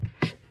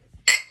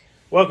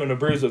Welcome to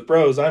Brews with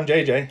Bros. I'm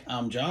JJ.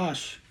 I'm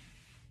Josh.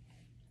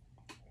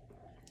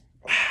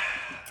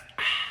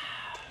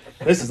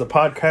 This is a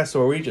podcast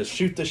where we just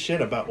shoot the shit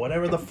about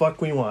whatever the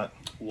fuck we want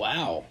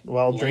Wow.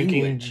 while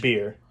drinking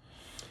beer.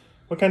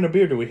 What kind of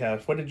beer do we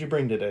have? What did you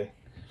bring today?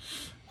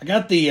 I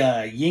got the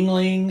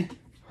Yuengling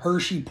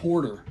Hershey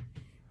Porter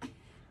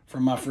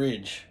from my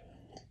fridge,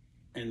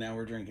 and now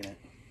we're drinking it.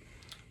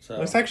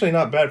 So It's actually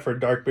not bad for a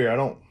dark beer. I'm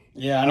know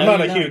not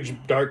you're a huge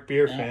dark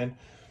beer fan.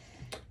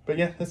 But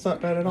yeah, it's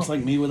not bad at all. It's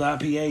like me with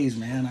IPAs,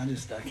 man. I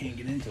can't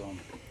get into them.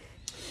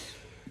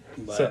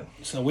 But,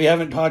 so we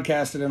haven't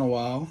podcasted in a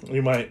while.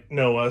 You might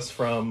know us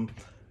from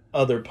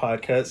other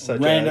podcasts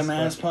such Random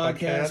as Ass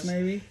Podcast,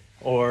 maybe?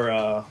 Or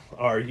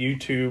our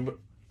YouTube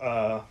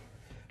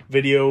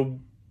video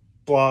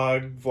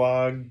blog,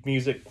 vlog,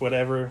 music,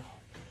 whatever,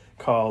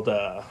 called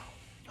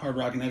Hard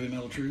Rock and Heavy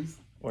Metal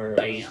Truth. Where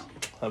it was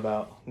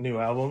about new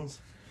albums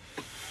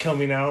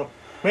coming out.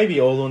 Maybe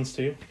old ones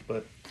too,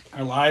 but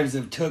our lives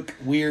have took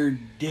weird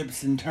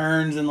dips and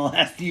turns in the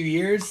last few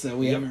years, so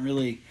we haven't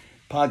really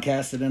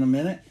podcasted in a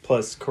minute.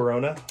 Plus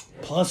Corona.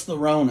 Plus the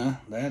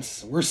Rona.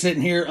 We're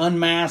sitting here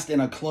unmasked in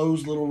a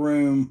closed little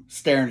room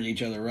staring at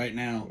each other right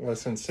now.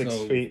 Less than 6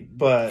 feet.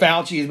 But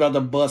Fauci is about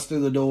to bust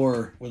through the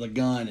door with a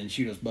gun and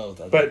shoot us both.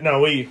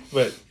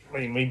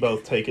 We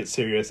both take it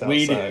serious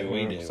outside.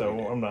 We do.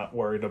 So I'm not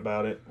worried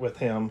about it with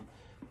him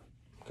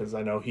because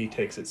I know he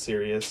takes it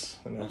serious.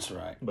 That's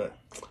right. But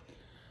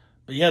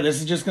yeah,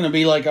 this is just going to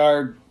be like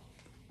our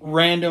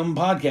random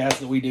podcast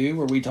that we do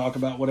where we talk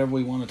about whatever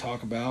we want to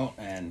talk about.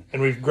 And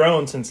we've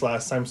grown since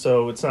last time,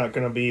 so it's not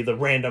going to be the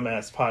random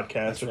ass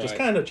podcast, which is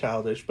kind of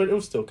childish, but it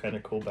was still kind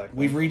of cool back then.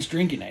 We've reached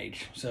drinking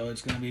age, so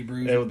it's going to be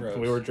Brews and Bros.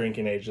 We were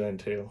drinking age then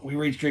too. We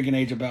reached drinking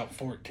age about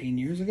 14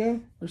 years ago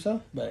or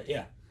so, but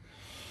yeah.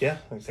 Yeah,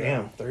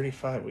 damn,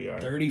 35 we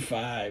are.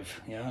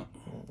 35, yeah.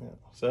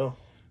 So,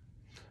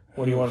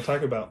 what do you want to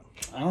talk about?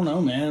 I don't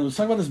know, man. Let's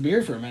talk about this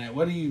beer for a minute.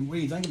 What do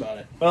you think about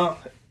it? Well,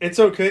 it's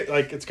okay.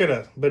 Like, it's got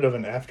a bit of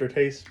an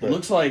aftertaste. But it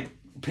looks like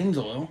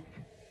Pennzoil,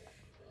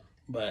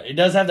 but it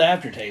does have the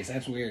aftertaste.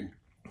 That's weird.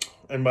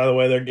 And by the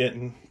way, they're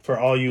getting, for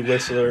all you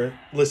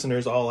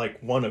listeners, all like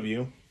one of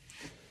you,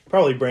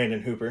 probably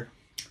Brandon Hooper.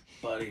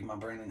 Buddy, my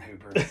Brandon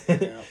Hooper.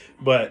 Yeah.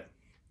 But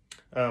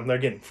they're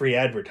getting free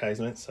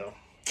advertisement, so.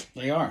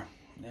 They are,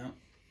 yeah.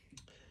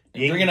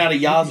 Drinking out of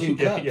Yazoo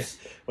cups.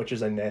 Yeah, which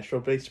is a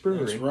Nashville-based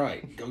brewery. That's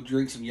right. Go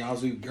drink some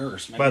Yazoo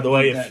Gers. Maybe by the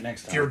way,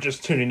 if you're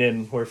just tuning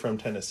in, we're from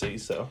Tennessee,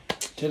 so.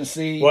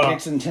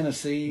 Dixon,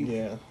 Tennessee.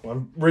 Yeah. Well,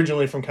 I'm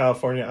originally from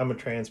California. I'm a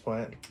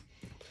transplant.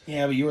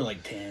 Yeah, but you were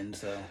like 10,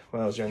 so.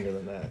 Well, I was younger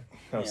than that.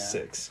 I was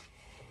 6.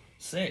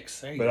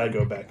 6? There you go. But I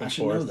go back and forth. I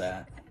should know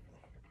that.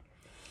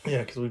 Yeah,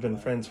 because we've been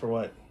friends for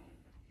what?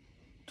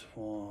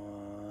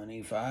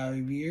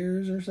 25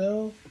 years or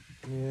so?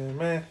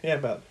 Yeah,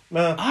 about.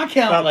 I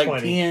count like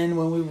 20. 10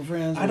 when we were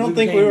friends. I don't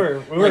think we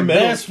were like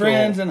best school.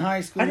 Friends in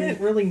high school. I didn't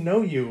really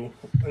know you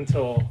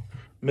until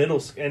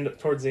towards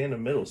the end of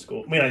middle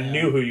school. I mean, I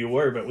knew who you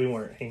were, but we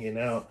weren't hanging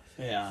out.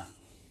 Yeah.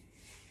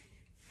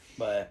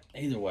 But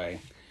either way,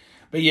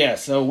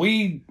 so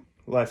we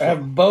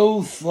have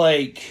both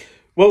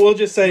we'll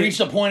just say reached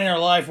a point in our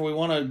life where we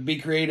want to be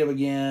creative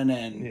again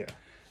and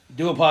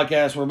do a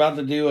podcast. We're about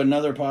to do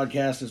another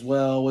podcast as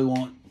well. We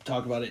won't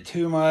talk about it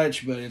too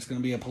much, but it's going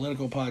to be a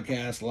political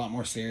podcast, a lot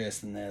more serious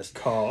than this.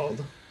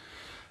 Called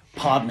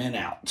Pod Men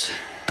Out.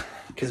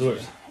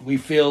 Because we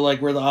feel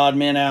like we're the odd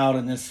men out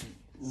in this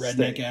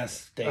redneck ass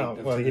state. Oh,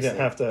 well, you didn't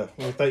have to.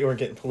 We thought you weren't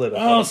getting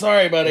political. Oh,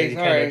 sorry, buddy.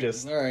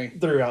 Sorry.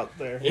 Threw out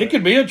there. It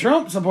could be a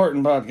Trump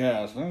supporting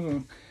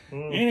podcast.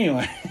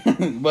 Anyway,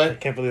 but I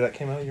can't believe that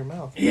came out of your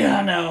mouth.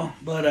 Yeah, I know.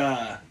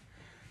 But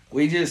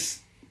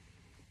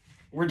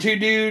we're two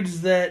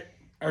dudes that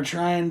are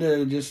trying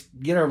to just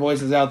get our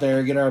voices out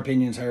there, get our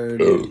opinions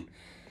heard. And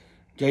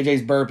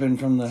JJ's burping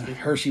from the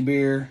Hershey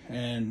beer,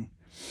 and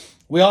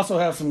we also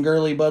have some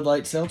girly Bud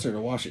Light seltzer to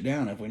wash it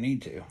down if we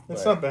need to.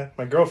 It's not bad.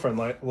 My girlfriend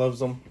loves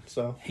them,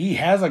 so. He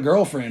has a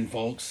girlfriend,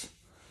 folks.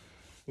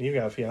 You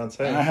got a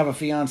fiance. I have a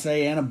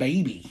fiance and a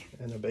baby.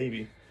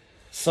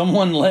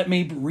 Someone let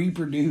me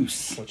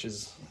reproduce. Which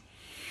is...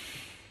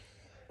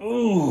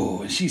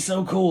 Ooh, she's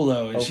so cool,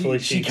 though. Hopefully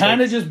she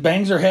kind of just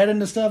bangs her head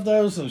into stuff,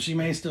 though, so she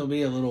may still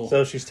be a little...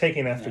 So she's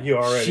taking after you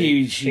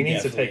already. She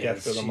needs to take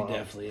after the mom. She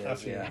definitely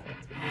is, yeah.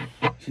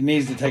 She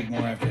needs to take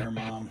more after her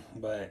mom,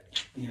 but,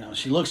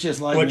 she looks just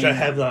like Which I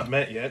have not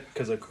met yet,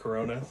 because of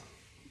Corona.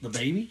 The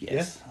baby?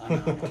 Yes. Yeah. I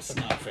know, it's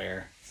not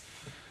fair.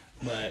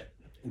 But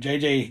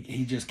JJ,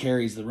 he just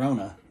carries the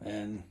Rona,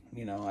 and,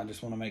 I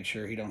just want to make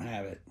sure he don't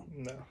have it.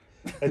 No.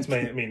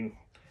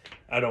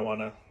 I don't want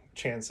to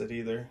chance it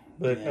either,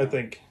 but I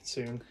think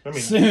soon.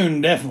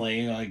 Soon,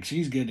 definitely.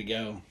 She's good to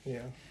go.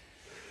 Yeah.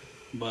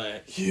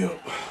 But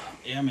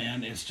yeah,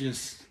 man, it's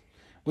just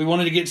we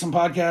wanted to get some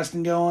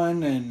podcasting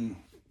going and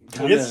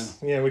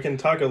we can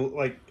talk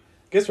I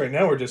guess right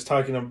now we're just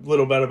talking a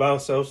little bit about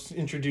ourselves,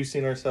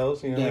 introducing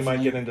ourselves. We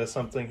might get into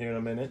something here in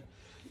a minute.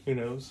 Who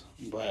knows?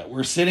 But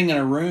we're sitting in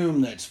a room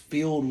that's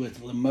filled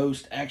with the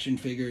most action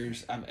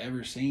figures I've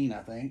ever seen, I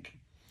think.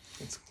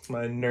 It's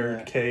my nerd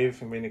Yeah. cave.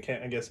 I mean,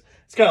 I guess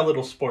it's got a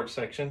little sports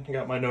section. I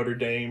got my Notre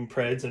Dame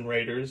Preds and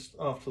Raiders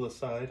off to the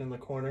side in the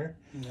corner.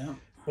 Yeah.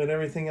 But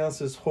everything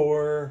else is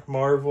horror,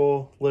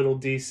 Marvel, little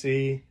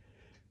DC,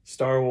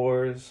 Star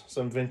Wars,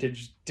 some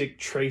vintage Dick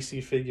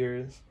Tracy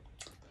figures.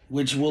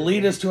 Which will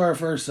lead us to our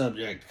first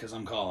subject, because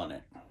I'm calling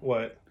it.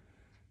 What?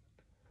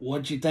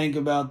 What you think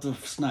about the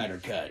Snyder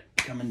Cut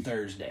coming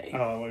Thursday?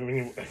 Oh, I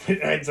mean,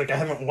 it's like I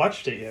haven't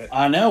watched it yet.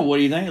 I know. What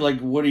do you think? Like,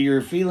 what are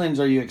your feelings?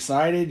 Are you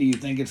excited? Do you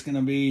think it's going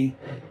to be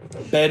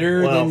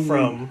better than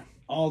from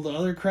all the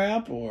other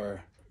crap?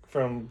 Or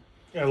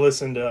I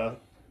listened to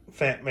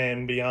Fat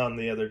Man Beyond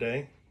the other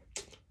day,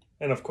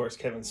 and of course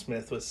Kevin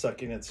Smith was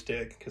sucking its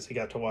dick because he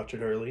got to watch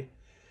it early.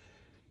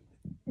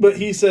 But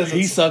he says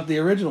he sucked the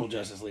original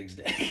Justice League's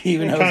dick.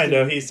 Even kind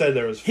of. He said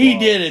there was flaws. He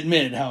did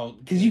admit how,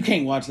 because you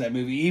can't watch that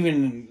movie.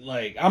 Even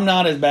like, I'm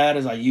not as bad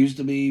as I used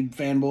to be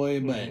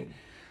fanboy, but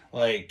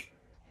like,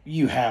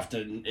 you have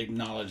to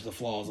acknowledge the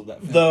flaws of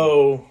that film.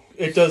 Though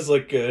it does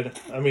look good.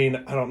 I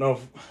mean, I don't know.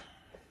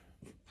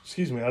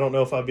 I don't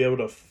know if I'll be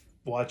able to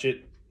watch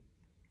it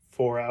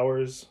 4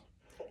 hours.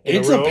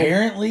 It's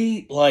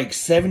apparently like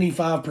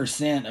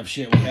 75% of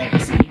shit we haven't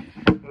seen.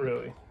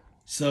 Really?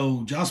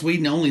 So Joss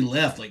Whedon only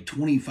left like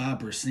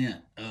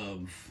 25%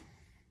 of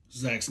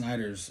Zack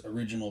Snyder's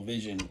original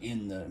vision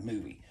in the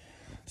movie.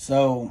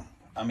 So,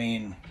 I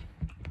mean,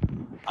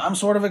 I'm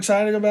sort of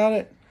excited about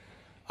it.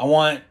 I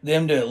want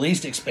them to at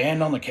least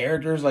expand on the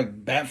characters.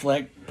 Like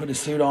Batfleck put his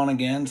suit on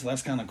again, so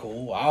that's kind of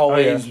cool. I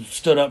always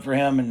stood up for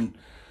him and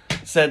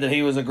said that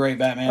he was a great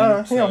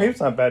Batman. He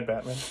was not bad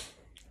Batman.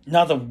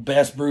 Not the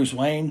best Bruce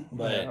Wayne,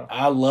 but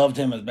I loved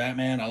him as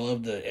Batman. I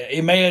loved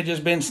it may have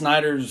just been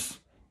Snyder's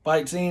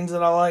fight scenes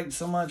that I liked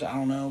so much. I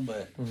don't know,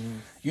 but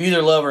you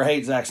either love or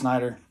hate Zack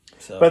Snyder.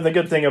 So. But the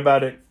good thing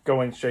about it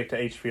going straight to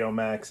HBO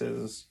Max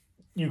is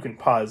you can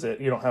pause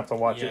it. You don't have to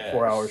watch it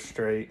 4 hours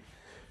straight.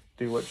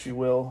 Do what you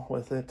will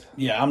with it.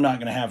 Yeah, I'm not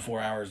going to have 4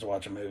 hours to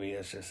watch a movie.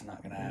 It's just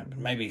not going to happen.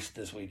 Maybe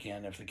this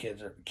weekend if the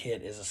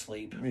kid is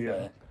asleep. Yeah.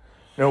 But,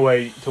 no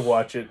way to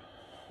watch it.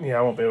 Yeah,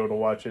 I won't be able to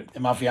watch it.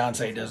 and my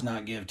fiance does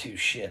not give two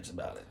shits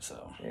about it.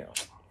 So. Yeah.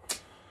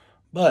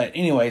 But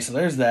anyway, so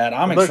there's that.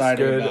 I'm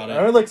excited about it.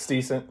 It looks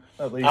decent,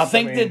 at least. I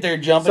think that they're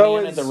jumping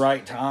in at the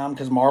right time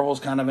because Marvel's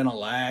kind of in a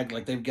lag.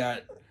 Like they've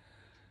got,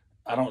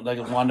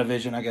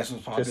 WandaVision, I guess,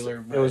 was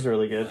popular. It was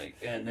really good. Like,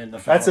 and then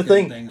that's the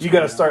thing. You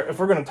got to start. If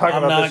we're going to talk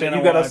about this, shit,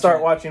 you got to start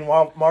watching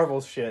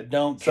Marvel's shit.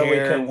 Don't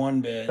care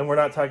one bit. And we're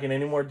not talking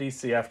any more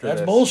DC after this.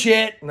 That's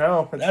bullshit.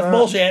 No, that's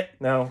bullshit.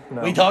 No.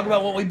 We talk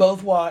about what we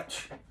both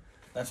watch.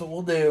 That's what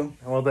we'll do.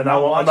 Well, then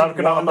I'm not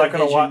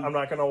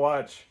gonna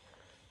watch.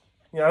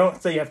 I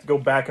don't say you have to go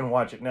back and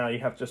watch it now. You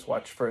have to just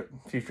watch for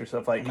future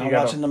stuff. Like I'm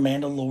watching The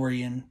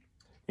Mandalorian.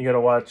 You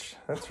gotta watch.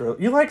 That's real.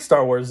 You like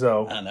Star Wars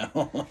though. I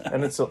know.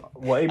 And it's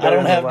way better. I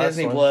don't have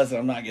Disney Plus, and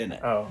I'm not getting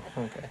it. Oh,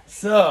 okay.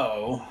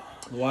 So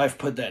the wife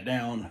put that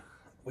down.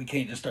 We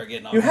can't just start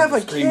getting all you have a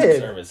streaming kid.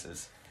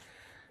 Services.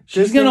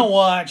 She's gonna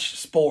watch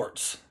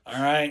sports.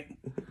 All right,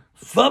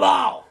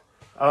 football.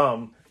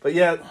 But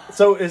yeah.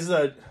 So is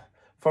the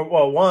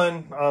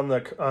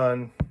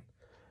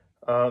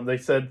they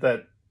said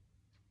that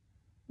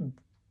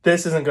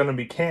this isn't going to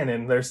be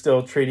canon. They're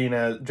still treating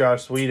as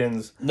Joss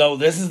Whedon's. No,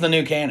 this is the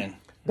new canon.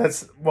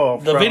 That's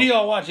the video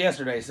I watched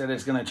yesterday said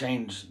it's going to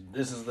change.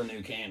 This is the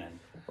new canon.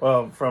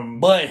 Well,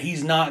 but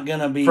he's not going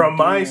to be. From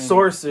my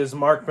sources,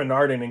 Mark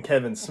Bernardin and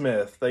Kevin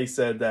Smith, they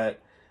said that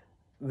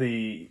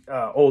the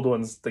old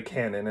one's the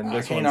canon, and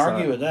this I can't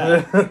argue with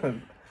that.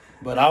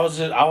 But I was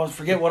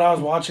forget what I was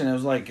watching. It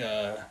was like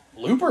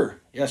Looper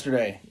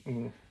yesterday,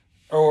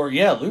 or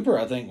Looper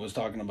I think was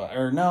talking about,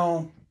 or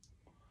no.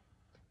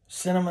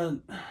 Cinema,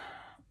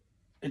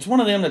 it's one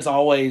of them that's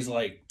always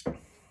like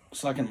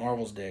sucking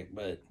Marvel's dick,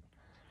 but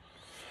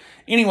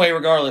anyway,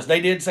 regardless,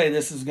 they did say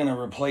this is going to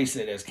replace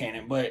it as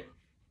canon, but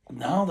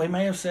no, they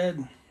may have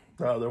said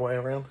the other way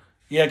around.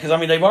 Yeah, because I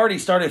mean they've already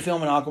started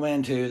filming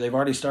Aquaman 2. They've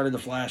already started the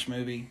Flash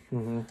movie,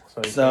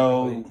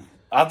 so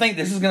I think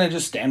this is going to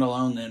just stand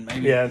alone. Then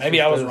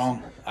maybe I was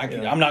wrong.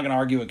 I'm not going to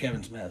argue with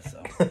Kevin Smith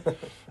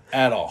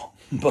at all,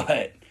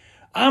 but.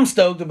 I'm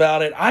stoked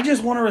about it. I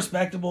just want a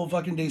respectable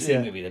fucking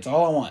DC movie. That's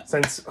all I want.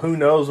 Since who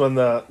knows when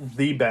the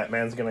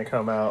Batman's going to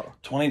come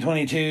out?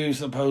 2022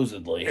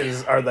 supposedly.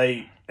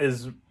 Robert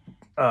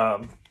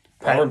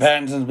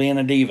Pattinson's being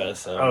a diva.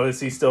 So is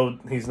he still?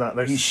 He's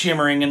not. He's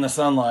shimmering in the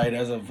sunlight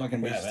as a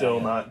fucking Batman. He's still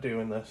not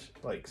doing this.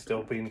 Like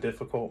still being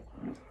difficult.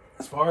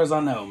 As far as I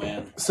know,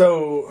 man.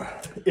 So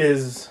I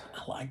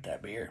like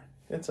that beer.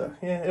 It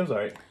was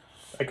alright.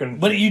 I couldn't.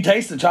 But you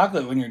taste the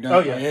chocolate when you're done.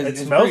 Oh yeah, it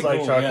smells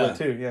like chocolate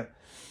too. Yeah.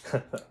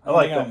 I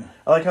like that.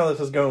 I like how this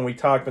is going. We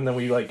talk, and then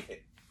we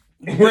like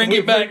bring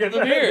it back to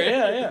the beer.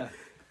 Yeah.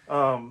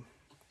 I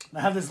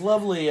have this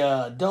lovely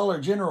Dollar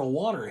General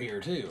water here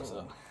too.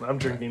 So I'm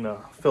drinking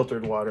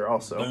filtered water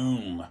also.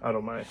 Boom. Out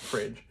of my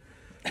fridge.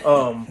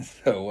 So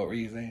what were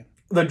you saying?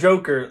 The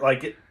Joker,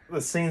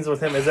 the scenes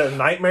with him. Is that a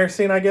nightmare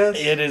scene? I guess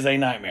It is a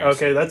nightmare.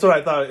 Okay, scene. that's what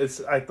I thought.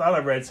 I thought I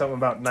read something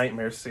about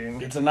nightmare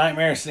scene. It's a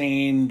nightmare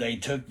scene. They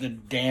took the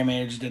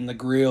damaged and the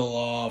grill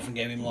off and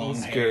gave him long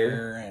He's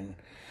hair, and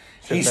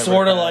Should he's never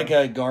sort of have. like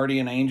a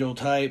guardian angel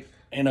type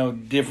in a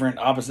different,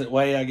 opposite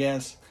way, I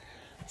guess.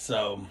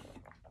 So,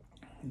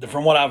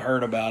 from what I've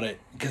heard about it,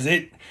 because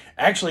it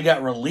actually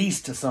got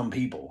released to some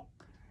people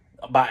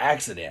by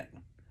accident.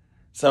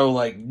 So,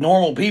 like,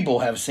 normal people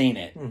have seen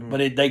it,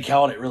 but they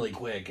caught it really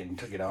quick and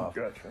took it off.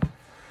 Gotcha.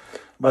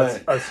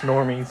 But Us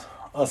normies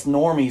us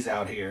normies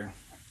out here,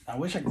 I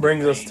wish I could.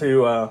 brings get us paid.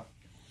 to well,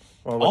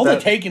 with all the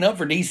that, taking up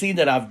for DC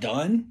that I've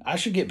done. I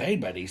should get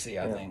paid by DC.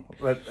 I think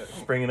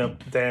bringing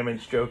up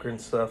Damage, Joker, and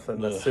stuff,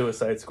 and the Ugh.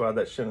 Suicide Squad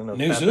that shouldn't have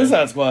new happened.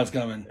 Suicide Squad's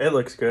coming. It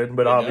looks good,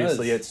 but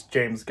obviously does. it's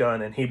James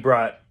Gunn, and he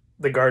brought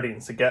the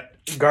Guardians of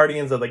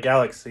the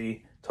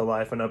Galaxy to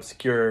life, an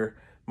obscure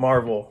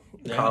Marvel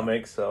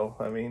comic. So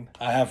I mean,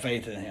 I have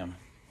faith in him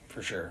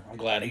for sure. I'm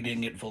glad he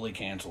didn't get fully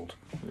canceled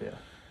yeah,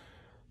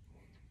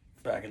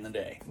 back in the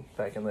day.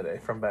 back in the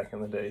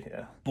day,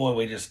 yeah. Boy,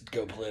 we just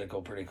go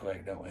political pretty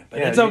quick, don't we? But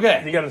Yeah, it's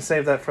okay. You got to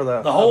save that for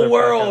the whole other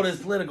world podcast. is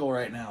political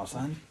right now,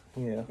 son.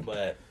 Yeah.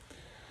 But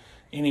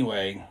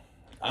anyway,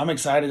 I'm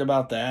excited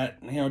about that.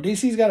 You know,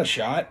 DC's got a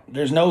shot.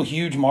 There's no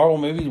huge Marvel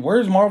movies.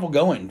 Where's Marvel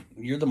going?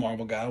 You're the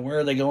Marvel guy. Where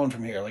are they going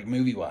from here, like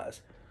movie wise?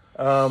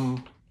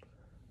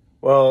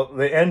 Well,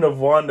 the end of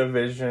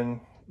WandaVision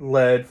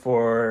led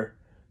for,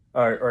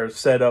 or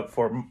set up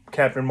for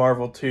Captain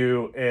Marvel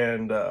 2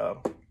 and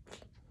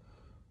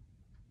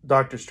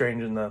Doctor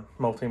Strange in the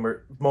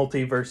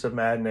Multiverse of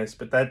Madness,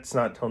 but that's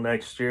not till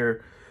next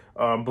year.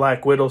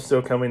 Black Widow's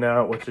still coming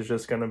out, which is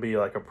just going to be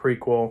like a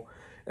prequel.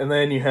 And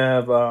then you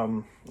have,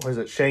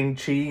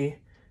 Shang-Chi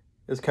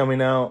is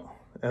coming out.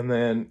 And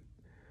then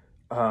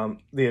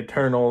the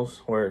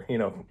Eternals, where,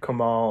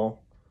 Kamel,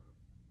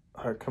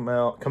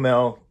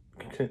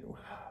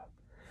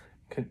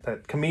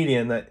 that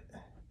comedian that,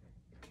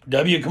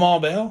 Kamal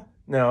Bell?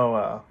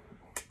 no,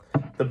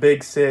 the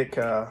big sick,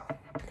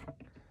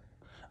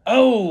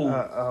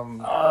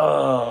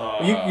 Oh,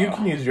 you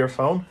can use your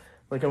phone.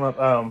 Look him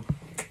up.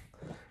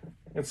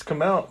 It's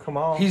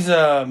Kamal. he's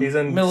He's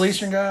in Middle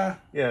Eastern guy.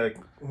 Yeah,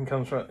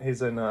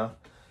 he's in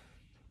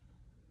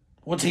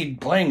What's he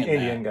playing in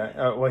Indian that?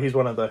 guy. Well, he's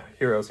one of the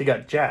heroes. He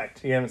got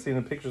jacked. You haven't seen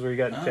the pictures where he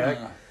got jacked?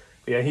 Ah.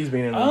 Yeah, he's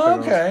been in the Oh,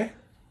 Eternals. okay.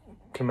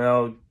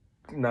 Kamal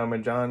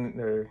Namajan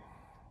or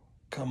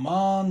Come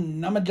on,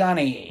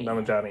 Namajani.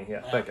 Namajani,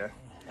 yeah, that guy.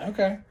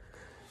 Okay.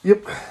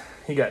 Yep.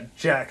 He got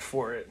jacked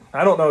for it.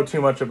 I don't know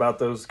too much about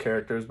those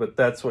characters, but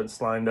that's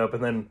what's lined up.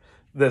 And then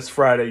this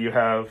Friday you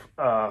have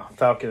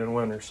Falcon and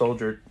Winter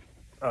Soldier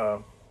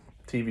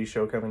TV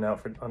show coming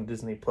out on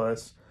Disney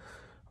Plus.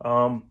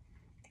 And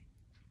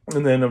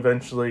then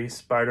eventually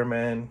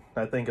Spider-Man,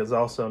 I think, is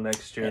also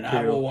next year And too.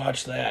 I will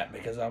watch that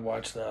because I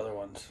watched the other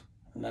ones.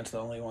 And that's the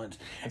only ones.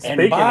 And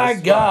speaking by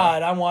of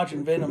God, I'm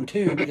watching Venom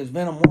 2 because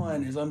Venom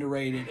 1 is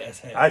underrated as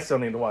hell. I still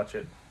need to watch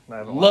it. I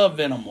haven't watched Love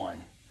Venom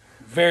 1.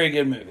 Very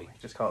good movie. it.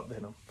 Just call it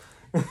Venom.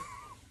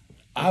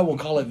 I will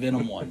call it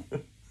Venom 1.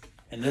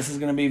 And this is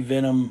going to be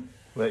Venom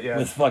But yeah,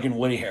 with fucking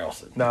Woody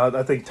Harrelson. no,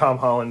 I think Tom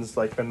Holland's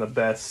like been the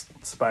best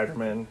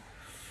Spider-Man.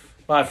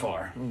 By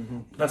far.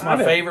 That's my I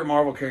didn't- favorite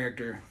Marvel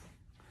character.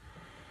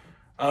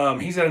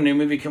 He's got a new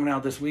movie coming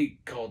out this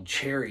week called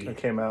Cherry. It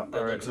came out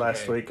That looks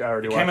last okay. week. I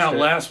already It watched came out it.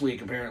 last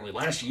week, apparently.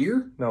 Last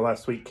year? No,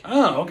 last week.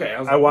 Oh, okay.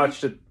 I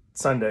watched it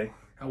Sunday.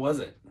 How was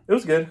it? It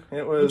was good.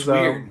 It was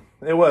weird.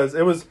 It was.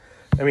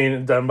 I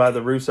mean, done by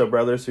the Russo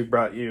brothers, who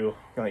brought you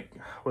like,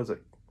 what was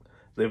it,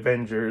 the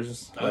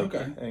Avengers, Oh,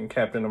 okay. and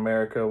Captain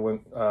America,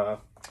 when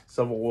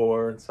Civil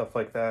War and stuff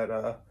like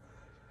that.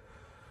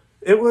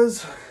 It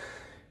was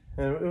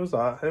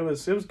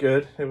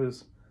good. It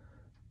was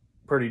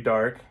pretty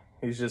dark.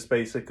 He's just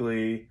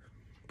basically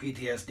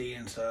PTSD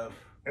and stuff.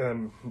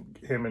 him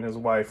and his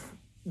wife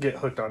get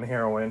hooked on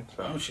heroin.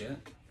 So Oh, shit.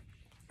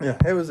 yeah,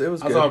 it was I good.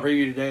 saw a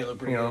preview today. It looked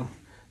pretty good.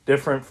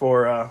 Different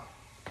for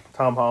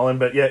Tom Holland,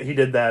 but yeah, he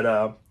did that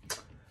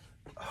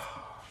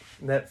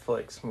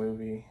Netflix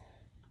movie.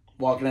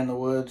 Walking in the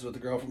woods with the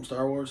girl from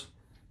Star Wars.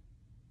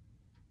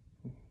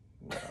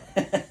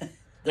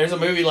 There's a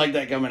movie like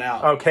that coming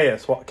out. Oh,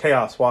 Chaos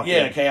Walking.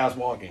 Yeah, Chaos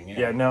Walking. Yeah.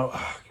 Yeah, no.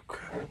 Oh,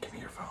 crap, give me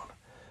your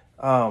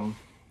phone.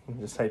 I'm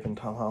just typing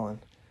Tom Holland.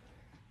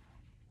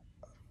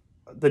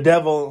 The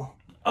Devil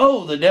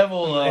Oh, the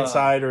devil.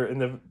 Inside or in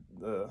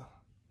the.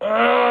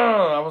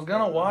 I was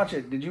gonna watch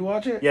it. Did you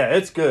watch it? Yeah,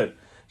 it's good.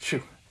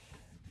 Shoot.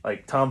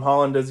 Like, Tom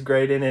Holland is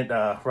great in it.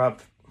 Robert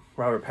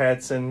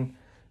Pattinson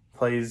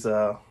plays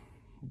a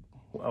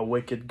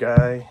wicked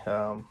guy.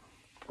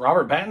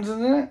 Robert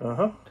Pattinson's in it?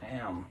 Uh-huh.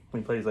 Damn.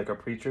 He plays like a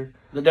preacher.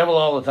 The devil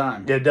all the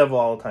time. Yeah, Devil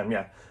all the time,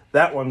 yeah.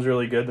 That one's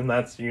really good, and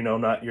that's,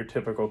 not your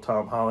typical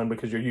Tom Holland,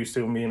 because you're used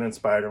to him being in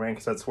Spider-Man,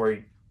 because that's where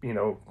he,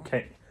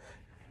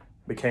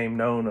 became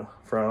known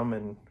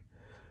from.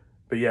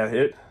 But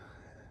yeah,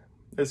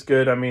 it's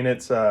good. I mean,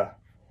 it's, I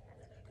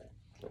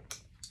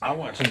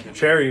watched it.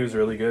 Cherry was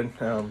really good.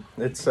 I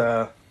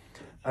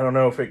don't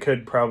know if it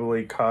could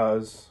probably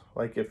cause,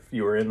 like, if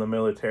you were in the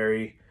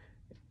military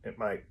it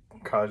might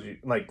cause you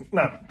like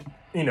not,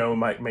 you know, it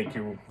might make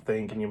you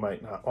think, and you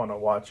might not want to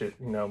watch it.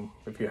 You know,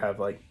 if you have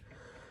like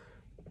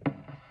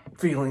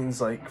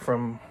feelings like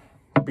from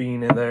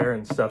being in there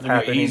and stuff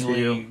happening to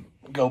you.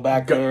 Go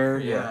back there.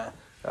 Yeah.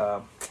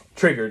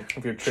 Triggered.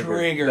 If you're triggered.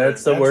 Triggered.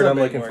 That's the word I'm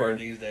big looking word for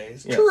these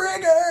days. Yeah.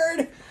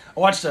 Triggered. I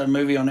watched a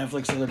movie on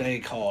Netflix the other day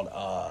called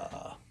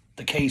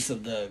The Case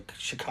of the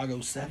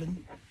Chicago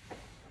 7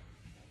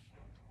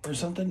 or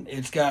something.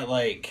 It's got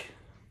like,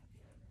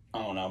 I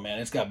don't know, man.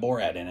 It's got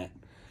Borat in it.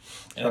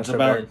 And it's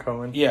about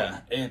Cohen.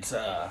 Yeah, it's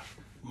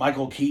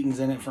Michael Keaton's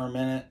in it for a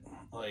minute,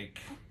 like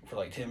for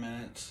like 10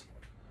 minutes.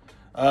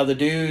 The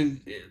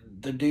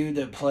dude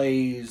that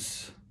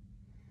plays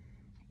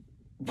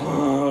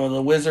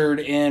the wizard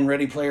in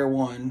Ready Player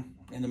One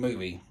in the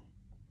movie,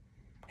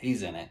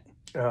 he's in it.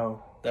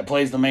 Oh. That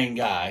plays the main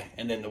guy,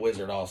 and then the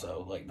wizard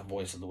also, like the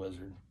voice of the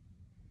wizard.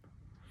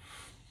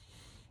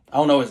 I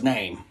don't know his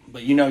name,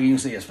 but you can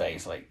see his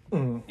face. Like,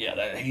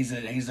 yeah, he's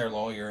their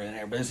lawyer in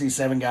there. But it's these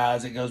 7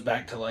 guys. It goes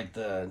back to like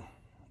the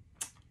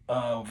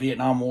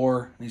Vietnam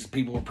War. These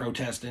people were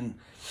protesting.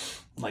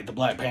 Like the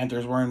Black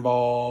Panthers were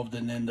involved,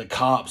 and then the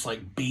cops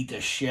like beat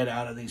the shit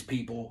out of these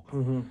people.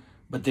 Mm-hmm.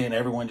 But then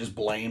everyone just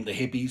blamed the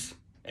hippies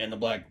and the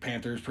Black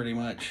Panthers pretty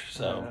much.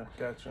 So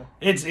gotcha.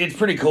 It's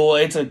pretty cool.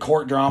 It's a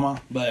court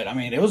drama, but I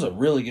mean, it was a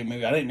really good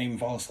movie. I didn't even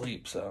fall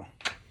asleep. So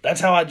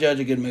that's how I judge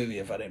a good movie,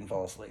 if I didn't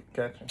fall asleep.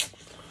 Gotcha.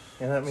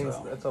 Yeah, that means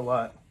that's a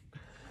lot.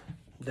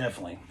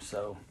 Definitely.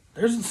 So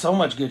there's so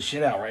much good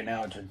shit out right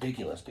now. It's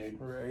ridiculous, dude.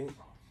 Right.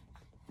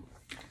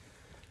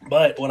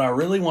 But what I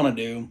really want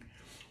to do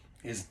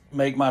is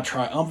make my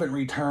triumphant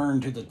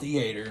return to the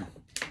theater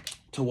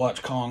to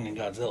watch Kong and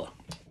Godzilla.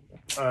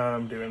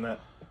 I'm doing that.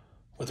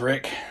 With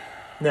Rick?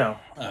 No.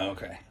 Oh,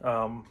 okay.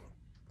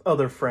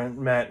 Other friend,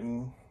 Matt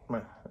and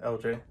my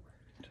LJ.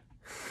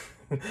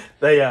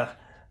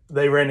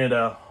 They rented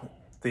a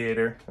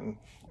theater, and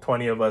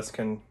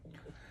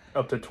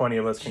up to 20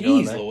 of us can go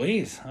in there. Jeez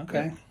Louise.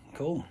 Okay,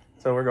 cool.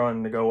 So we're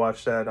going to go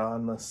watch that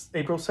on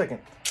April 2nd.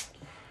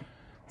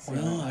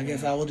 Well, I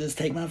guess I will just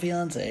take my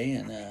fiance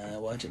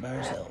and watch it by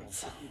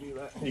ourselves.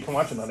 You can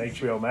watch it on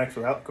HBO Max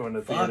without going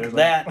to theaters. Fuck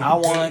that. I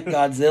want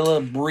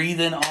Godzilla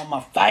breathing on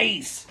my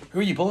face. Who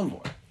are you pulling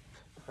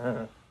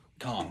for?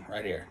 Kong,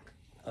 right here.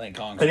 I think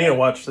Kong's I need to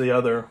watch the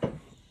other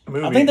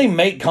movie. I think they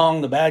make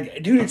Kong the bad guy.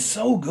 Dude, it's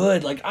so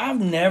good. Like, I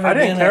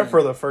didn't care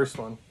for the first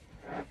one.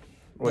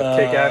 With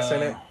Kick-Ass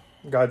in it.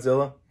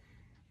 Godzilla.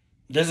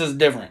 This is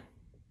different.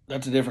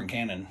 That's a different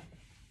canon.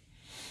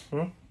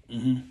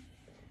 Mm-hmm.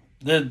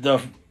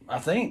 I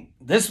think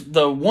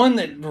the one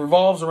that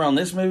revolves around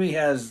this movie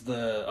has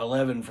the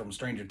 11 from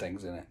Stranger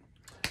Things in it.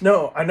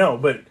 No, I know,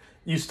 but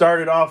you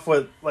started off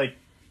with like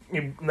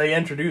they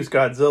introduced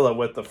Godzilla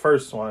with the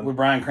first one with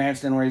Bryan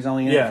Cranston, where he's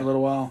only in it for a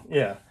little while.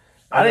 Yeah,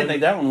 I didn't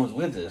think that one was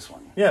with this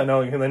one. Yeah, no,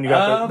 and then you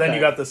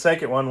got the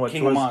second one, which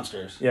King of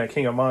Monsters. Yeah,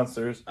 King of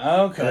Monsters.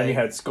 Okay. And then you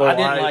had Skull I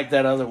didn't like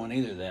that other one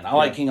either. Then I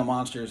like King of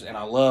Monsters, and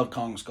I love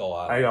Kong Skull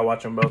Island. I gotta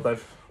watch them both.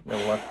 I've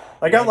never watched.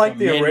 Like I like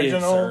the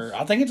original.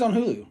 I think it's on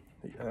Hulu.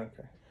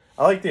 Okay.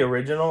 I like the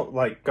original,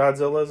 like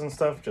Godzillas and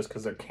stuff, just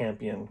because they're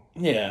campy and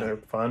they're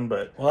fun.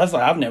 But that's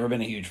like I've never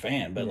been a huge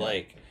fan, but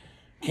like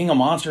King of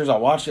Monsters, I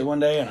watched it one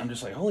day and I'm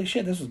just like, holy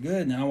shit, this was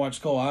good. And then I watched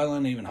Skull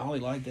Island. Even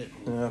Holly liked it.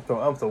 Yeah,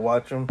 I'll have to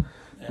watch them.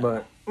 Yeah.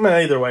 But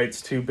either way,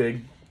 it's too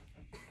big.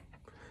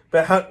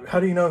 But how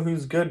do you know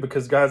who's good?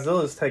 Because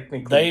Godzilla's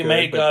technically they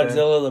make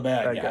Godzilla the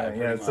bad guy.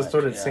 Yeah, that's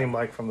what it seemed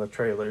like from the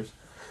trailers.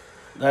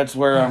 That's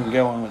where I'm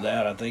going with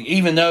that, I think.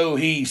 Even though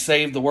he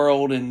saved the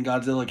world in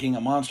Godzilla King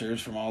of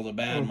Monsters from all the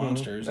bad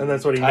monsters. And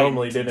that's what he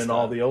normally did in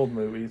all the old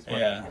movies. But.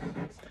 Yeah.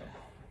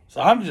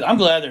 So I'm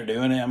glad they're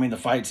doing it. I mean, the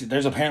fight scene,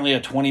 there's apparently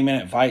a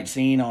 20-minute fight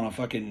scene on a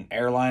fucking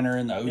airliner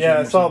in the ocean. Yeah,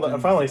 I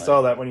finally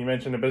saw that when you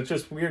mentioned it, but it's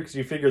just weird because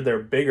you figured they're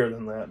bigger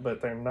than that, but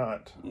they're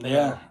not.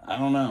 Yeah, I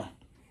don't know.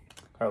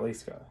 Or at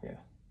least, yeah.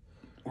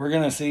 We're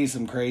going to see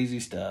some crazy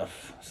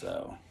stuff,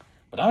 so.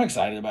 But I'm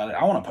excited about it.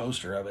 I want a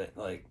poster of it,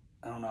 like.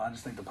 I don't know. I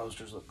just think the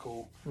posters look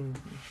cool. Mm-hmm.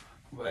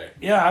 But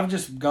yeah, I've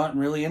just gotten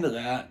really into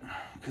that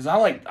because I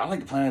like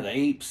the Planet of the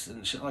Apes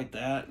and shit like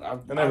that.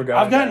 I've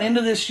gotten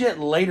into this shit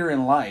later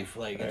in life.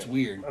 Like it's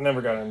weird. I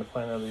never got into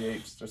Planet of the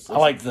Apes. I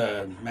like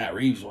the Matt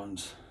Reeves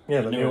ones.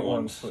 Yeah, the newer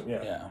ones.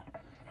 Yeah.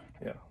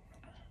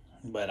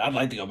 But I'd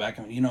like to go back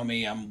and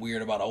me, I'm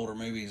weird about older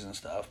movies and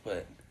stuff.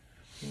 But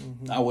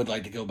I would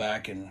like to go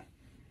back and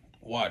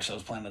watch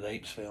those Planet of the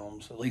Apes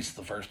films, at least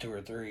the first 2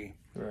 or 3.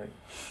 Right.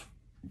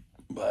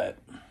 But.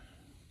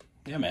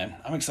 Yeah, man.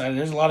 I'm excited.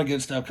 There's a lot of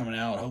good stuff coming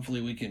out. Hopefully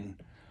we can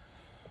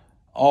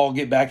all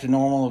get back to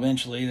normal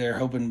eventually. They're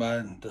hoping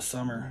by the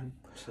summer.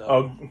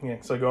 So.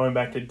 So going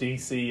back to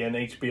DC and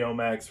HBO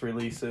Max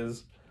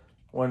releases,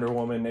 Wonder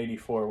Woman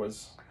 84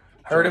 was...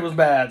 Heard it was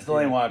bad. Still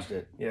ain't watched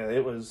it. Yeah,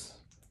 it was...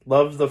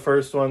 Loved the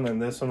first one,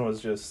 and this one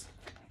was just...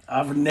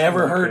 I've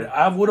never heard...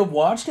 I would have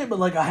watched it,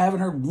 but I haven't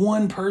heard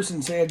one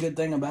person say a good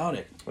thing about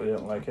it. I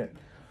didn't like it.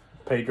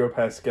 Pedro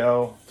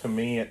Pascal, to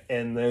me,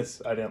 in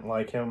this, I didn't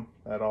like him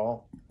at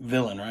all.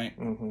 Villain, right?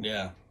 Mm-hmm.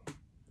 Yeah.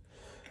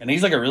 And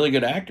he's like a really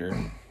good actor,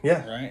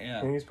 Yeah, right?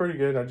 Yeah. and he's pretty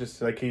good. I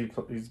just like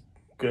he's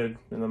good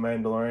in the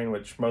Mandalorian,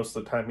 which most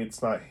of the time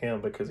it's not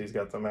him because he's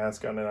got the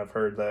mask on, and I've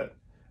read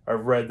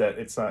that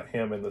it's not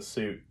him in the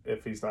suit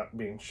if he's not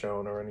being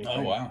shown or anything.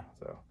 Oh, wow.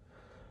 So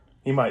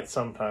he might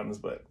sometimes,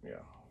 but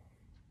yeah.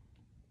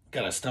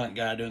 Got a stunt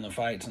guy doing the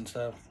fights and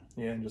stuff.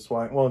 Yeah, and just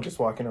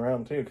walking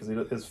around too because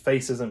his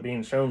face isn't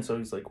being shown, so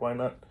he's like, why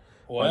not?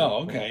 Well,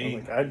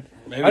 okay.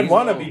 I'd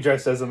want to be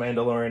dressed as a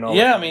Mandalorian. All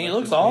yeah, I mean, he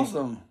looks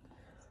awesome.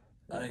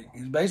 Like,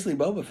 he's basically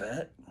Boba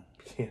Fett.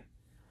 Yeah.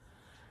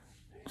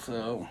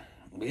 So,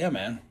 yeah,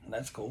 man,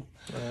 that's cool.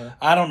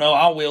 I don't know.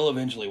 I will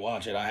eventually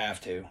watch it. I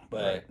have to,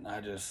 but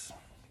I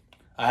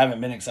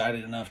haven't been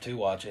excited enough to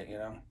watch it.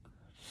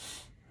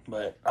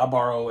 But I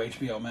borrow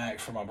HBO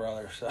Max from my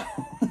brother, so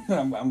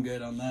I'm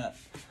good on that.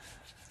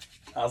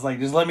 I was like,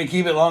 just let me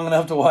keep it long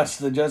enough to watch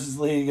the Justice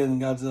League and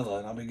Godzilla,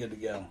 and I'll be good to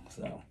go.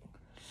 So,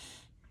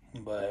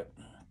 but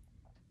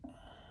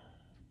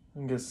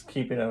I'm just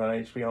keeping it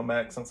on HBO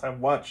Max since I've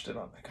watched it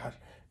on. God,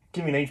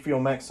 giving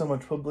HBO Max so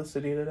much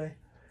publicity today.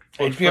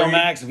 HBO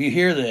Max, if you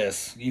hear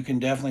this, you can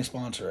definitely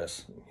sponsor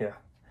us. Yeah,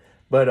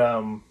 but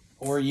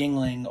or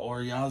Yingling,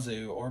 or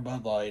Yazoo, or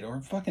Bud Light,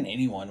 or fucking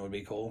anyone would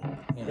be cool.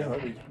 Yeah,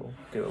 that'd be cool.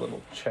 Get a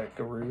little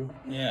checkaroo.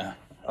 Yeah,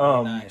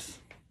 nice.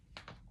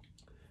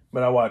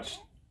 But I watched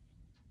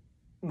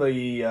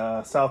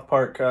the South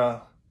Park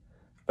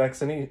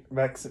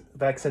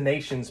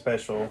vaccination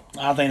special.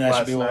 I think that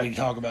should be what we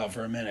talk about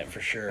for a minute for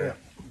sure. Yeah.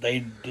 They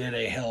did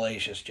a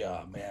hellacious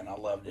job, man. I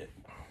loved it.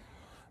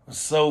 It was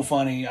so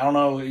funny. I don't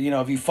know,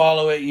 if you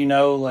follow it,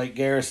 like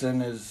Garrison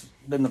has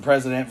been the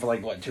president for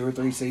 2 or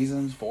 3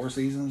 seasons, 4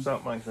 seasons,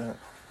 something like that.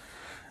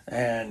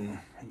 And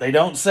they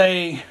don't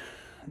say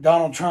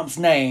Donald Trump's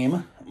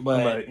name,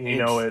 but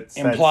it's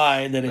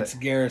implied that it's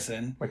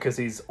Garrison because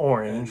he's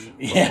orange.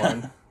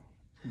 Yeah.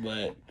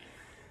 But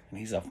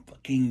he's a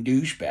fucking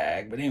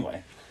douchebag. But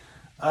anyway,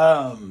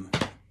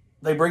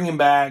 they bring him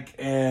back,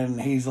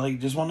 and he's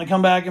just wanting to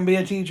come back and be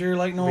a teacher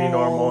like normal. Be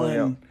normal,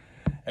 and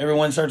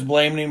everyone starts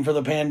blaming him for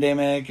the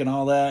pandemic and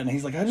all that, and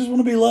he's like, "I just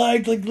want to be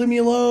liked. Leave me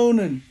alone."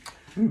 And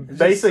it's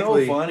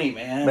basically so funny,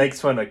 man. Makes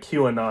fun of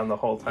QAnon the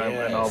whole time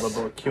and all the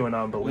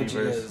QAnon believers,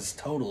 which is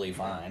totally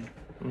fine.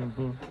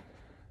 Mm-hmm.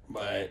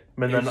 But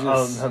then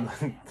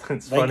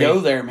it's they funny.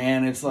 Go there,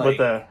 man. It's like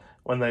the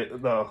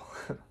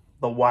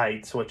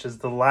Whites, which is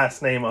the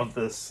last name of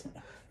this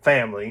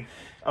family,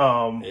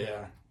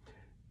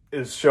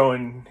 is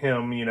showing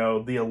him,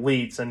 the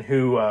elites and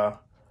who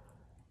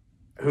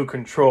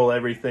control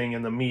everything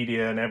in the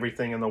media and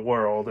everything in the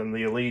world, and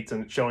the elites,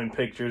 and it's showing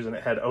pictures, and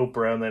it had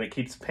Oprah, and then it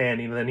keeps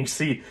panning, and then you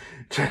see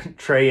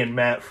Trey and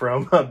Matt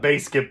from a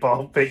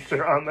basketball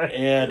picture on there.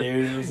 Yeah,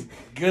 dude, it was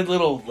good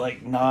little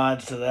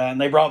nods to that,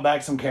 and they brought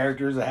back some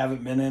characters that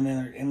haven't been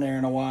in there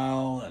in a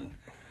while, and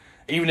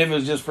even if it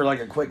was just for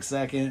a quick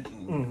second,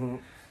 and,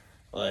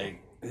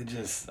 it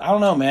just, I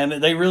don't know, man.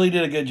 They really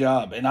did a good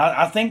job. And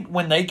I think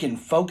when they can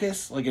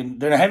focus,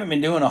 they haven't been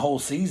doing a whole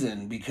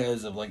season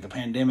because of the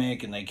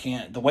pandemic, and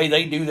the way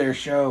they do their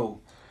show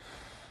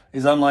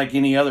is unlike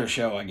any other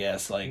show, I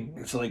guess.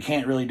 So they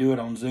can't really do it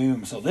on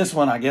Zoom. So this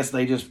one, I guess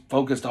they just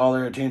focused all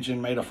their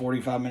attention, made a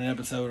 45-minute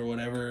episode or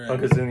whatever.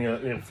 Because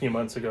a few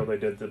months ago they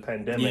did the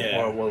pandemic,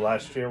 or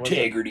last year.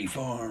 Integrity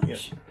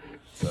Farms.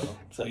 Yeah.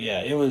 So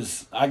yeah, it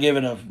was, I give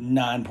it a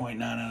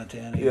 9.9 out of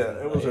 10.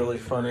 Yeah, it was really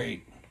funny.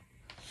 Great.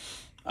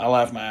 I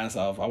laughed my ass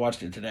off. I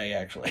watched it today,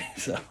 actually.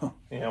 So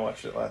yeah, I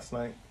watched it last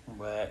night.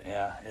 But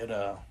yeah,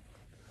 it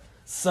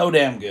so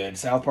damn good.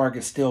 South Park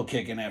is still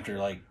kicking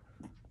after I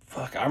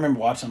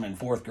remember watching them in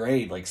 4th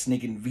grade,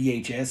 sneaking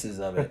VHSs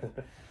of it.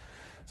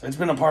 So it's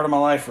been a part of my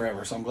life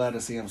forever. So I'm glad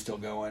to see them still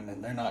going,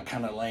 and they're not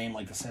kind of lame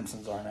like the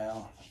Simpsons are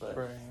now.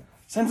 But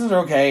Simpsons are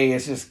okay.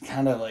 It's just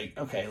kind of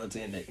okay, let's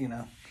end it,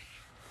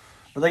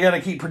 But they got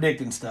to keep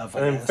predicting stuff.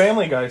 And then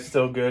Family Guy's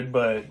still good,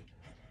 but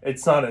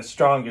it's not as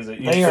strong as it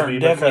used to be. They are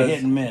definitely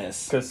hit and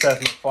miss. Because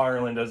Seth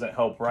MacFarlane doesn't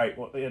help write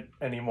it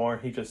anymore.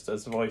 He just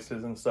does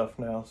voices and stuff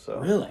now. So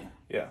really?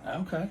 Yeah.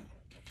 Okay.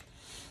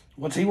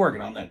 What's he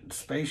working on, that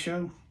space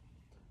show?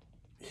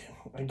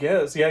 I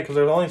guess, yeah, because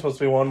there's only supposed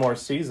to be one more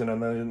season,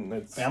 and then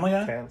it's... Family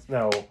Guy?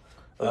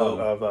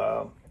 Of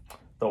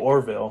the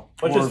Orville,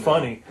 which is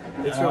funny.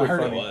 It's really funny. I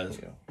heard it was.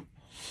 Yeah.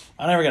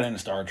 I never got into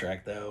Star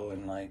Trek, though,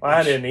 and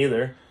I didn't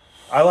either.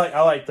 I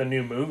like the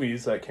new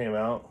movies that came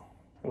out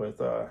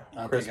with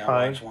Chris Pine.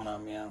 I watched one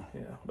of them, yeah.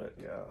 Yeah, but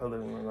other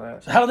than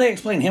that. So how do they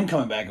explain him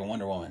coming back in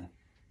Wonder Woman?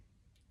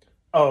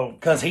 Oh,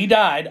 because he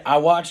died. I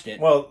watched it.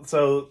 Well,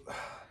 so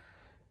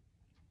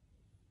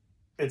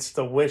it's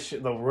the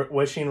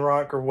wishing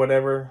rock or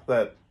whatever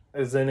that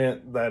is in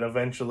it that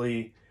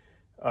eventually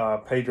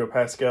Pedro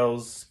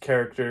Pascal's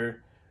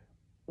character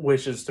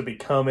wishes to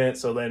become it.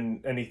 So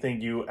then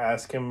anything you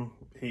ask him,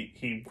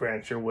 he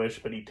grants your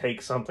wish, but he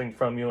takes something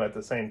from you at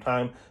the same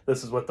time.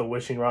 This is what the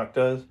wishing rock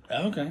does.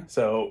 Okay.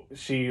 So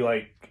she,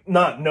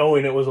 not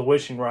knowing it was a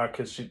wishing rock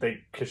because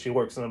she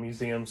works in a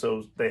museum,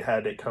 so they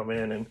had it come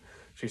in, and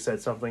she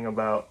said something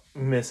about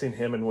missing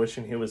him and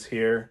wishing he was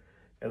here,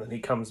 and then he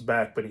comes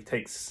back, but he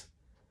takes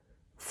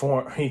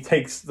he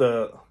takes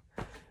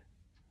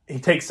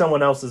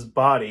someone else's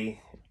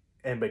body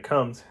and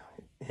becomes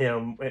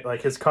him.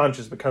 Like his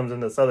conscious becomes in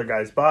this other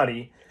guy's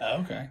body.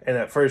 Oh, okay. And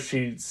at first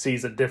she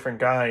sees a different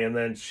guy, and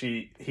then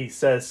he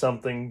says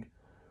something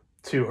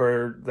to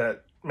her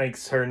that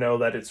makes her know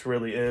that it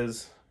really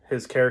is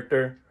his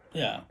character.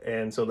 Yeah.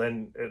 And so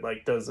then it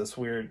like does this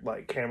weird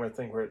like camera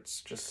thing where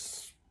it's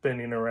just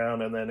spinning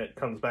around, and then it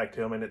comes back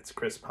to him, and it's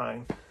Chris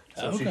Pine.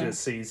 So she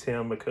just sees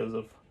him because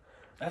of.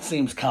 That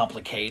seems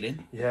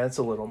complicated. Yeah, it's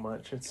a little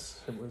much. It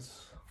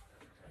was.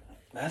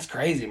 That's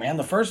crazy, man.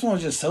 The first one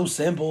was just so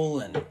simple,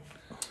 and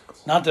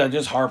not to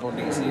just harp on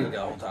DC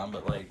the whole time,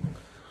 but like,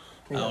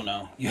 I don't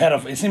know.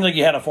 It seems like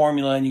you had a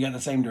formula, and you got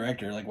the same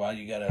director. Like, wow,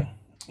 you gotta.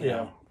 You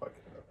know.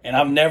 And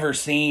I've never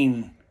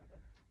seen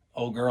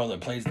old girl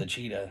that plays the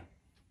cheetah.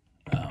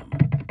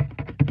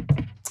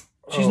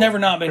 She's never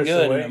not been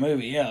good in a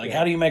movie. Yeah, like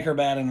how do you make her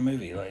bad in a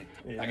movie? Like,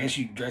 I guess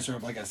you dress her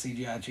up like a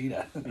CGI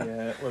cheetah.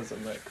 Yeah, it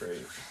wasn't that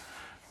great.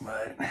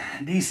 But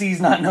DC's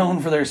not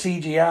known for their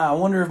CGI. I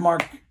wonder if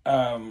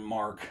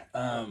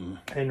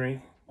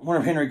Henry. I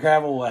wonder if Henry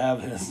Cavill will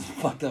have his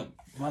fucked up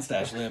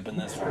mustache lip in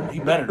this one. He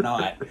better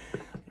not.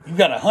 You've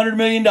got $100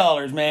 million,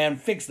 man.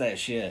 Fix that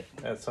shit.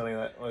 That's something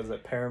that was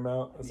it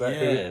Paramount? Is that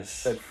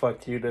yes. who said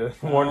fuck you to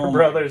Warner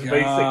Brothers,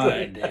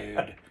 basically?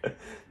 Dude.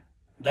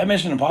 That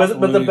Mission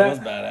Impossible movie was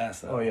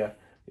badass, though. Oh yeah,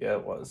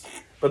 it was.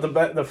 But the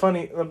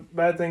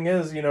bad thing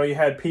is, you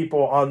had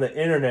people on the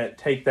internet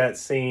take that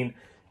scene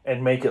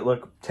and make it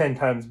look 10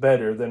 times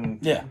better than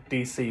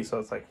DC. So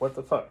it's like, what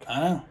the fuck? I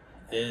know.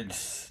 It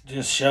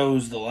just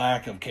shows the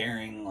lack of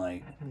caring.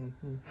 Like,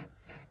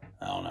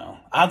 I don't know.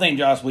 I think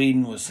Joss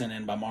Whedon was sent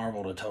in by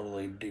Marvel to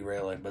totally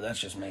derail it, but that's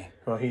just me.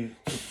 Well,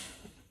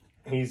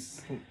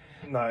 he's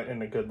not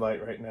in a good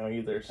light right now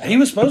either. So. He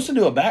was supposed to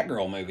do a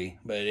Batgirl movie,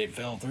 but it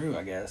fell through,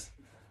 I guess.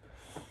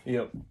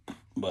 Yep.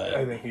 But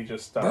I think he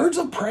just stopped. Birds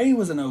of Prey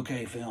was an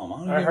okay film. I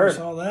don't know if you ever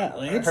saw that.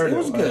 Like, it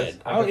was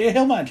good. It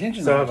held my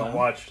attention. So I haven't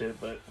watched it,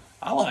 but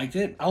I liked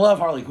it. I love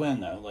Harley Quinn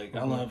though. Like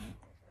I love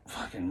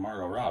fucking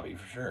Margot Robbie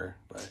for sure.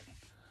 But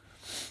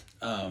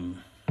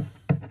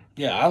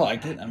yeah, I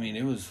liked it. I mean,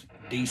 it was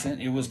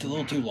decent. It was a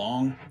little too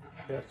long,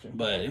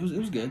 but it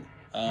was good.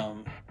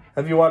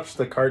 Have you watched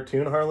the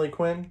cartoon Harley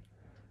Quinn?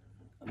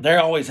 They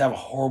always have a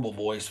horrible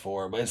voice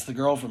for her, but it's the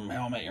girl from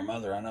How I Met Your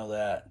Mother. I know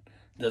that.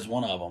 There's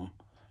one of them.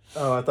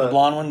 Oh, I thought... The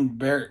blonde one,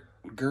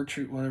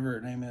 Gertrude, whatever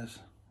her name is.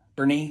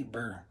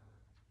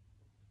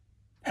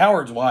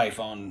 Howard's wife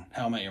on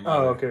How I Met Your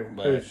Mother. Oh, okay.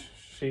 But who does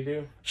she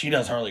do? She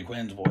does Harley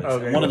Quinn's voice.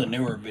 Okay. One of the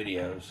newer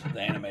videos, the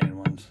animated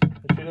ones.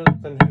 She does?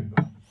 Then who?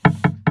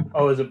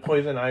 Oh, is it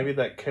Poison Ivy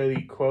that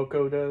Kelly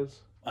Cuoco does?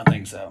 I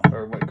think so.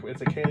 Or what?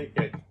 It's a Kelly...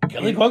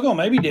 Kelly Cuoco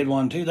maybe did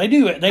one too. They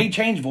do. They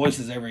change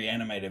voices every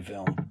animated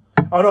film.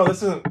 Oh, no,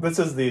 this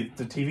is the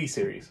TV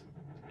series.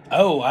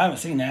 Oh, I haven't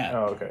seen that.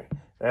 Oh, okay.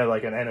 They had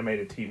like an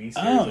animated TV series.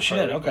 Oh,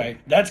 shit. Okay.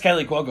 That's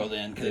Kelly Cuoco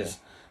then, because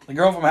the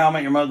girl from How I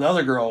Met Your Mother, the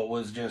other girl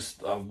was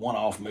just a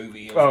one-off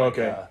movie. It was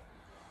okay.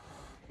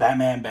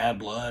 Batman Bad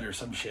Blood or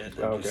some shit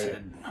that just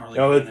said Harley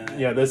Quinn in it.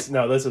 Yeah, this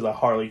is a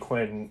Harley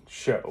Quinn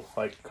show.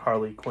 Like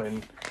Harley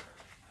Quinn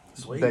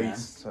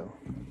based. So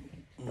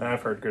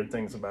I've heard good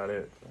things about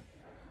it.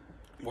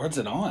 Where's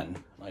it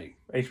on? Like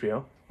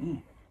HBO.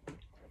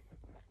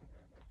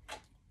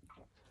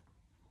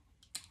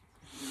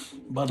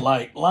 Bud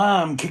Light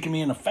Lime kicking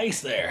me in the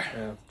face there.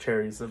 Yeah,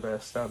 cherry's the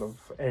best out of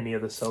any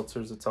of the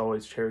seltzers. It's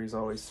always cherries.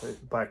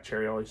 Black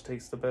cherry always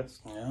tastes the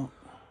best. Yeah.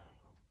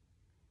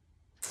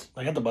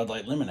 I got the Bud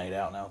Light lemonade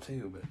out now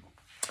too, but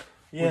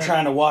we're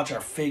trying to watch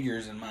our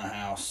figures in my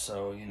house,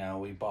 so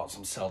we bought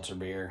some seltzer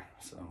beer.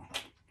 So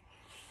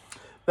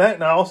that,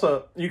 and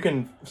also you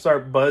can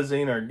start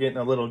buzzing or getting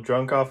a little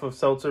drunk off of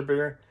seltzer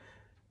beer,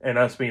 and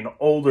us being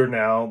older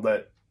now,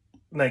 that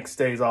next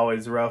day is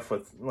always rough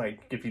with,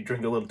 like, if you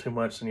drink a little too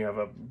much, then you have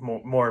a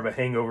more of a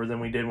hangover than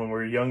we did when we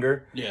were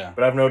younger. Yeah.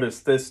 But I've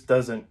noticed this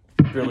doesn't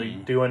really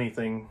do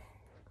anything.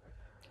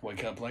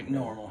 Wake up like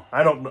normal.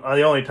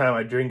 The only time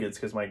I drink it's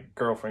because my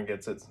girlfriend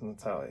gets it, and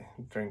that's how I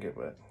drink it.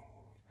 But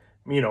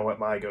you know what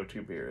my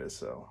go-to beer is,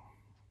 so.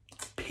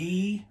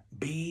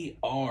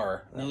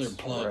 PBR. Another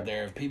plug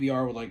there. If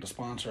PBR would like to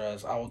sponsor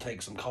us, I will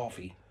take some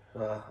coffee.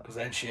 Because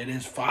that shit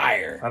is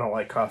fire. I don't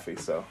like coffee,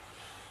 so.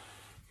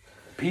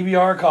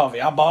 PBR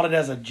coffee. I bought it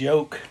as a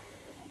joke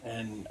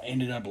and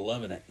ended up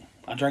loving it.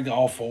 I drank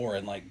all 4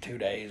 in like 2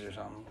 days or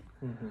something.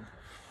 Mm-hmm.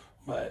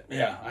 But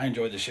yeah, I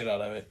enjoyed the shit out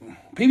of it.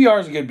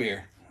 PBR is a good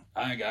beer.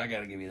 I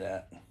gotta give you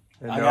that.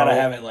 I gotta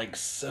have it like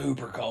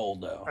super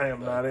cold though. I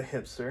am not a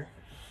hipster.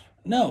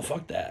 No,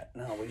 fuck that.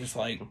 No, we just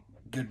like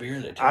good beer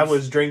that tastes. I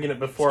was drinking it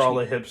before all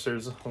the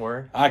hipsters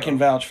were. I can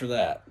vouch for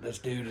that. This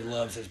dude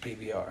loves his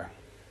PBR.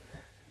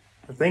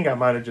 I think I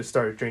might have just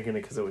started drinking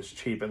it because it was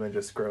cheap and then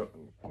just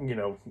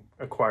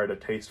acquired a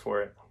taste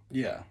for it.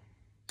 Yeah.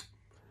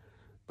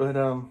 But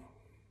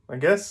I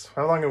guess,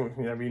 how long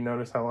have you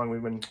noticed how long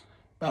we've been?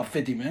 About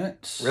 50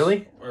 minutes.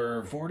 Really?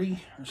 Or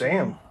 40 or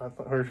Damn. I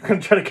thought we were going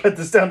to try to cut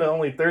this down to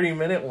only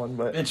 30-minute one,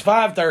 but. It's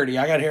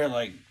 5:30. I got here at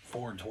like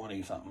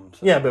 4:20 something.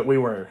 So. Yeah, but we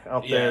were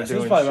out there Yeah, so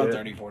doing it's probably shit. about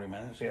 30, 40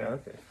 minutes. Yeah,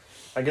 okay.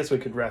 I guess we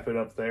could wrap it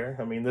up there.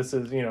 I mean, this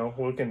is,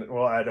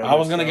 we'll add I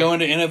was going to go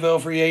into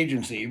NFL free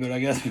agency, but I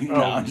guess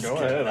I'm just go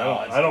kidding. ahead. No,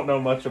 I don't know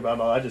much about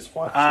it. I just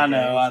watched I the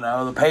games.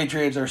 know. The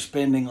Patriots are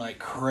spending like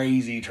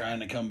crazy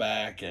trying to come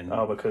back, and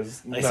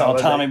Because they saw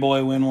Tommy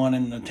Boy win one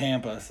in the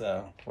Tampa,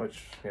 so.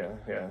 Which,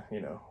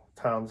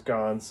 Tom's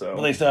gone, so.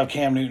 But they still have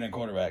Cam Newton at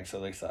quarterback, so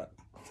they suck.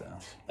 So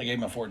they gave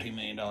him a $14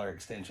 million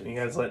extension. You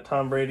guys let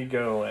Tom Brady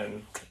go,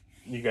 and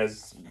you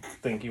guys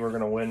think you were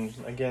going to win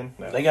again?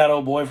 No. They got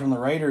old boy from the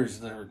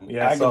Raiders, I saw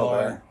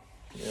Aguilar.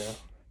 that. Yeah.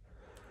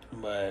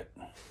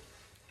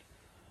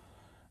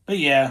 But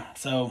yeah,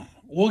 so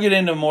we'll get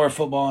into more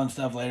football and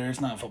stuff later.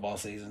 It's not football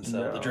season,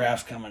 so the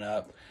draft's coming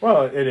up.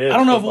 Well, it is. I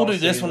don't know if we'll do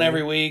this one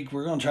every week.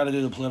 We're going to try to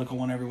do the political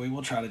one every week.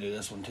 We'll try to do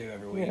this one too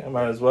every week. Yeah,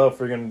 might as well if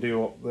we're going to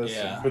do this.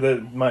 Yeah. But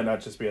it might not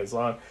just be as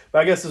long. But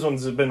I guess this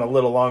one's been a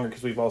little longer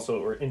because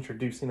we're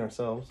introducing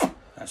ourselves.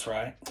 That's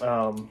right.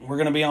 We're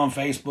going to be on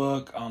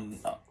Facebook, on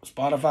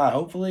Spotify,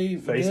 hopefully,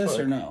 for this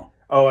or no?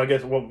 Oh, I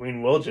guess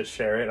we'll just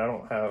share it. I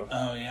don't have.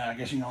 Oh, yeah. I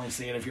guess you can only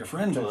see it if you're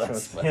friends with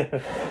us.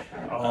 But,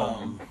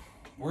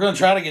 we're going to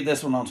try to get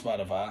this one on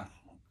Spotify.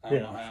 I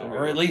don't know how.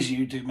 Or at least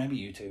YouTube. Maybe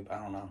YouTube. I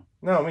don't know.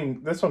 No, I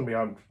mean, this one be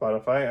on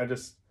Spotify.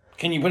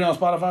 Can you put it on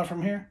Spotify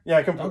from here? Yeah,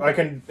 I can. Okay. I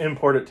can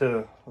import it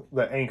to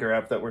the Anchor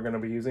app that we're going to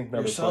be using.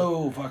 You're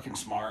so fucking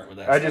smart with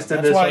that. I just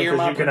did this one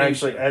because you can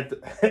actually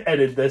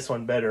edit this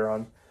one better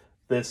on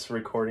this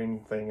recording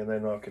thing, and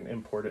then I can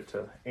import it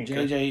to Anchor.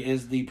 JJ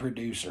is the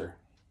producer.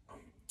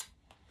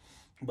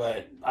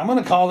 But I'm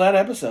going to call that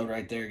episode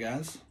right there,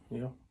 guys.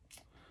 Yeah.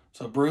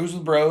 So, Brews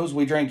with Bros.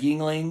 We drank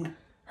Yingling,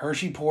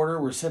 Hershey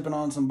Porter. We're sipping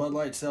on some Bud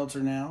Light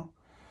Seltzer now.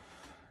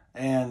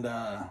 And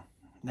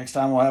next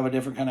time we'll have a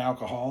different kind of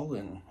alcohol.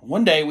 And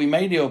one day we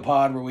may do a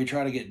pod where we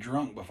try to get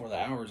drunk before the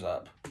hour's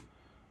up.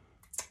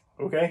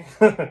 Okay.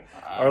 Or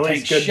at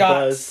least good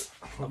buzz.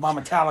 Of my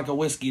Metallica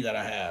whiskey that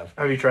I have.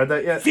 Have you tried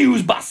that yet?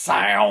 Fused by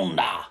sound.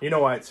 You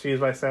know why it's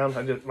fused by sound?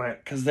 I just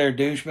might. Because they're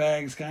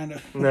douchebags, kind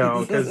of.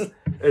 No, because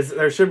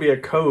there should be a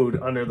code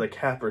under the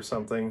cap or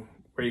something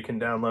where you can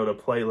download a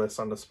playlist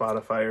onto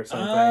Spotify or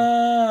something.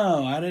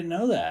 Oh, I didn't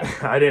know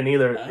that. I didn't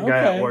either. The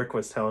guy at work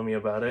was telling me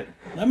about it.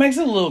 That makes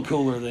it a little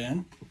cooler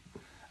then.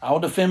 I will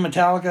defend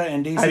Metallica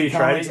and DC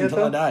Comics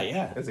until I die.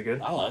 Yeah. Is it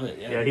good? I love it.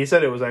 Yeah. Yeah, he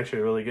said it was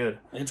actually really good.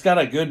 It's got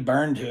a good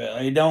burn to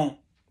it.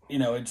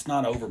 It's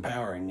not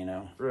overpowering,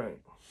 Right.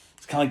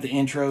 It's kind of like the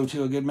intro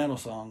to a good metal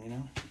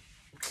song,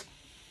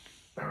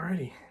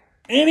 Alrighty.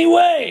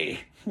 Anyway,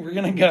 we're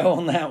going to go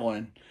on that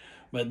one.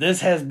 But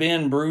this has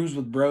been Brews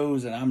with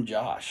Bros, and I'm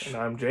Josh. And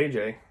I'm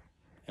JJ.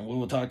 And we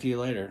will talk to you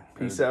later.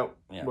 Peace out.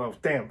 Yeah. Well,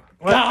 damn.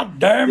 What? God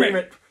damn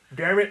it.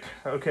 Damn it.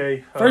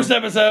 Okay. First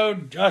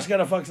episode, Josh got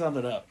to fuck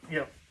something up.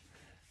 Yep.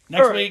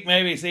 Next week,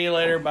 maybe. See you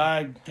later.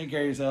 Bye. Take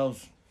care of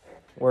yourselves.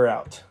 We're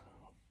out.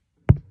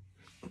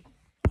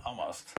 Almost.